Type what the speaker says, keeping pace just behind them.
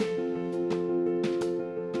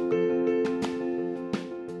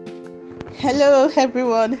Hello,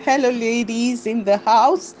 everyone. Hello, ladies in the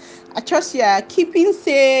house. I trust you are keeping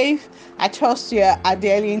safe. I trust you are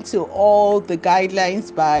adhering to all the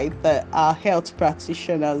guidelines by our health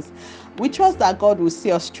practitioners. We trust that God will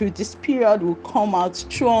see us through this period, will come out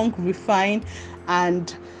strong, refined,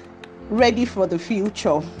 and ready for the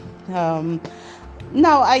future. Now,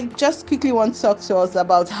 I just quickly want to talk to us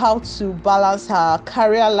about how to balance our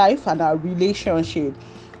career life and our relationship.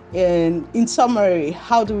 And in summary,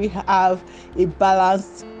 how do we have a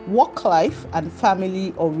balanced work life and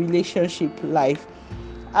family or relationship life?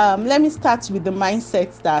 Let me start with the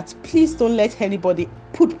mindset that please don't let anybody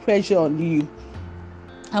put pressure on you.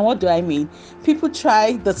 And what do I mean? People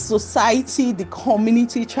try, the society, the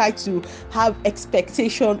community try to have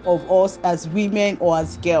expectation of us as women or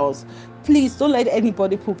as girls. Please don't let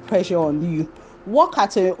anybody put pressure on you. Work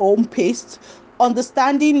at your own pace,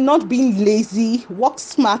 understanding, not being lazy, work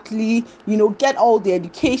smartly, get all the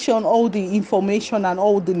education, all the information and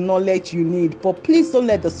all the knowledge you need. But please don't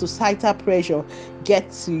let the societal pressure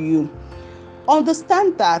get to you.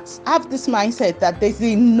 Understand that, have this mindset that there's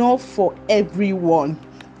enough for everyone.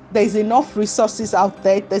 There's enough resources out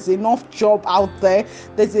there. There's enough job out there.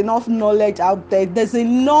 There's enough knowledge out there. There's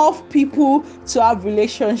enough people to have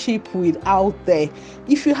relationship with out there.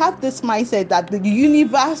 If you have this mindset that the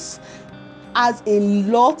universe has a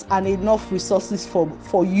lot and enough resources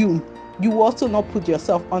for you, you also not put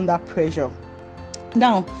yourself under pressure.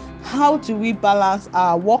 Now, how do we balance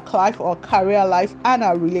our work life or career life and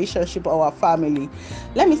our relationship or our family?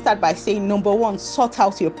 Let me start by saying, number one, sort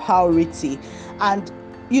out your priority. And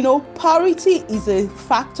priority is a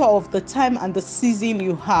factor of the time and the season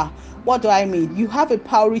you have. What do I mean? You have a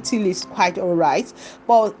priority list, quite all right,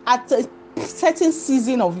 but at a certain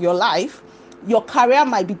season of your life, your career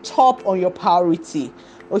might be top on your priority.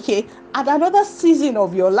 Okay, at another season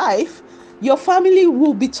of your life, your family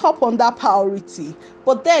will be top on that priority.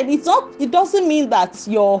 But then it doesn't mean that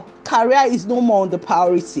your career is no more on the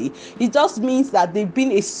priority. It just means that there's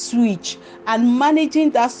been a switch, and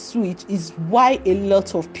managing that switch is why a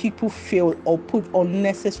lot of people fail or put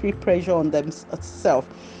unnecessary pressure on themselves.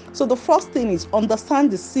 So the first thing is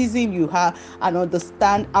understand the season you have and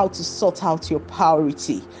understand how to sort out your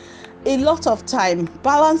priority. A lot of time,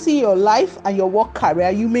 balancing your life and your work career,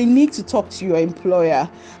 you may need to talk to your employer.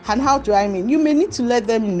 And how do I mean? You may need to let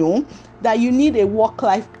them know that you need a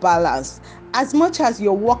work-life balance. As much as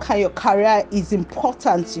your work and your career is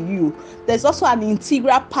important to you, there's also an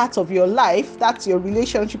integral part of your life, that's your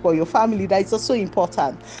relationship or your family, that is also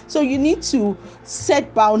important. So you need to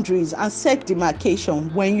set boundaries and set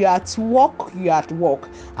demarcation. When you're at work, you're at work.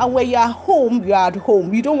 And when you're at home, you're at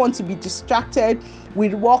home. You don't want to be distracted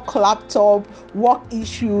with work laptop, work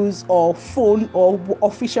issues, or phone or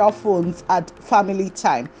official phones at family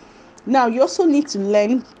time. Now, you also need to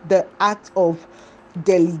learn the art of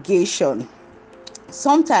delegation.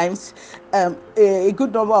 Sometimes a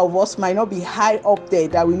good number of us might not be high up there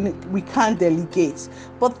that we can't delegate,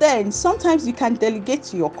 but then sometimes you can delegate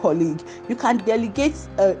to your colleague. You can delegate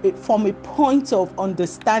from a point of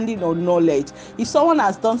understanding or knowledge. If someone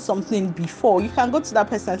has done something before, you can go to that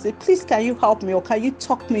person and say, please, can you help me, or can you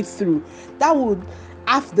talk me through? That would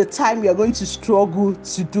half the time you're going to struggle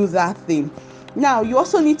to do that thing. Now, you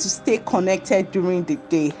also need to stay connected during the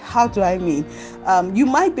day. How do I mean? You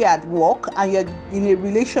might be at work and you're in a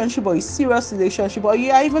relationship or a serious relationship, or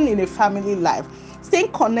you are even in a family life.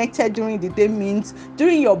 Staying connected during the day means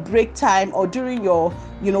during your break time or during your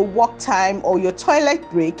work time or your toilet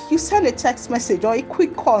break, you send a text message or a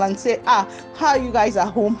quick call and say, how are you guys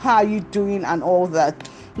at home? How are you doing? And all that.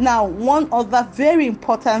 Now, one other very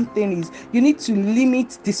important thing is you need to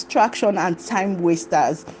limit distraction and time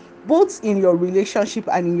wasters. Both in your relationship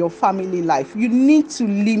and in your family life, you need to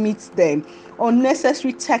limit them.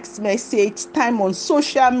 Unnecessary text message, time on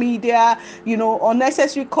social media,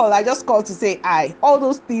 unnecessary call. I just called to say hi. All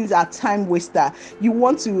those things are time waster. You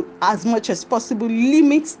want to, as much as possible,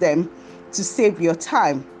 limit them to save your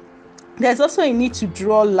time. There's also a need to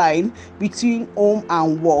draw a line between home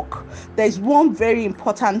and work. There's one very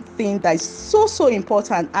important thing that is so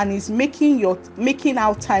important, and is making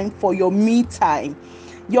out time for your me time.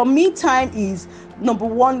 Your me time is, number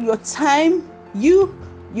one, your time, you,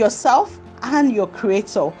 yourself, and your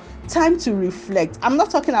creator. Time to reflect. I'm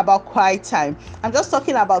not talking about quiet time. I'm just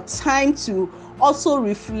talking about time to also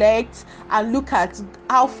reflect and look at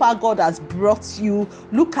how far God has brought you.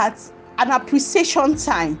 Look at an appreciation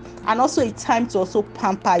time, and also a time to also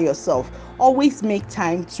pamper yourself. Always make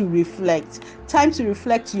time to reflect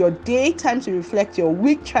your day, time to reflect your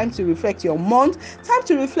week, time to reflect your month, time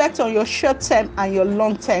to reflect on your short-term and your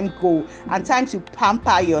long-term goal, and time to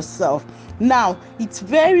pamper yourself. Now, it's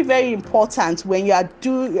very, very important when you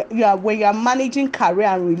are managing career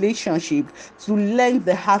and relationship to learn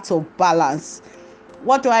the art of balance.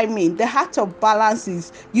 What do I mean? The art of balance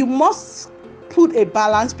is you must put a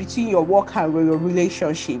balance between your work and your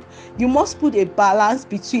relationship. You must put a balance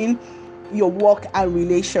between your work and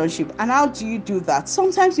relationship. And how do you do that?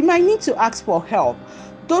 Sometimes you might need to ask for help.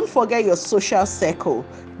 Don't forget your social circle.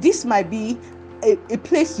 This might be a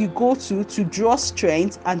place you go to draw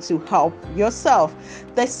strength and to help yourself.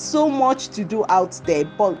 There's so much to do out there,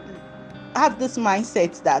 but have this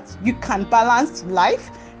mindset that you can balance life,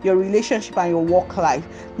 your relationship, and your work life.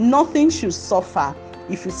 Nothing should suffer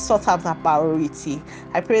if you sort out that priority.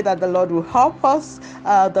 I pray that the Lord will help us,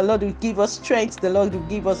 the Lord will give us strength, the Lord will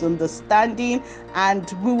give us understanding,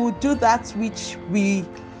 and we will do that which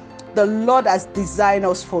the Lord has designed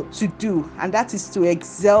us to do, and that is to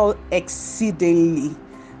excel exceedingly.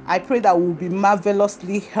 I pray that we'll be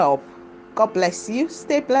marvelously helped. God bless you.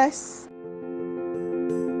 Stay blessed.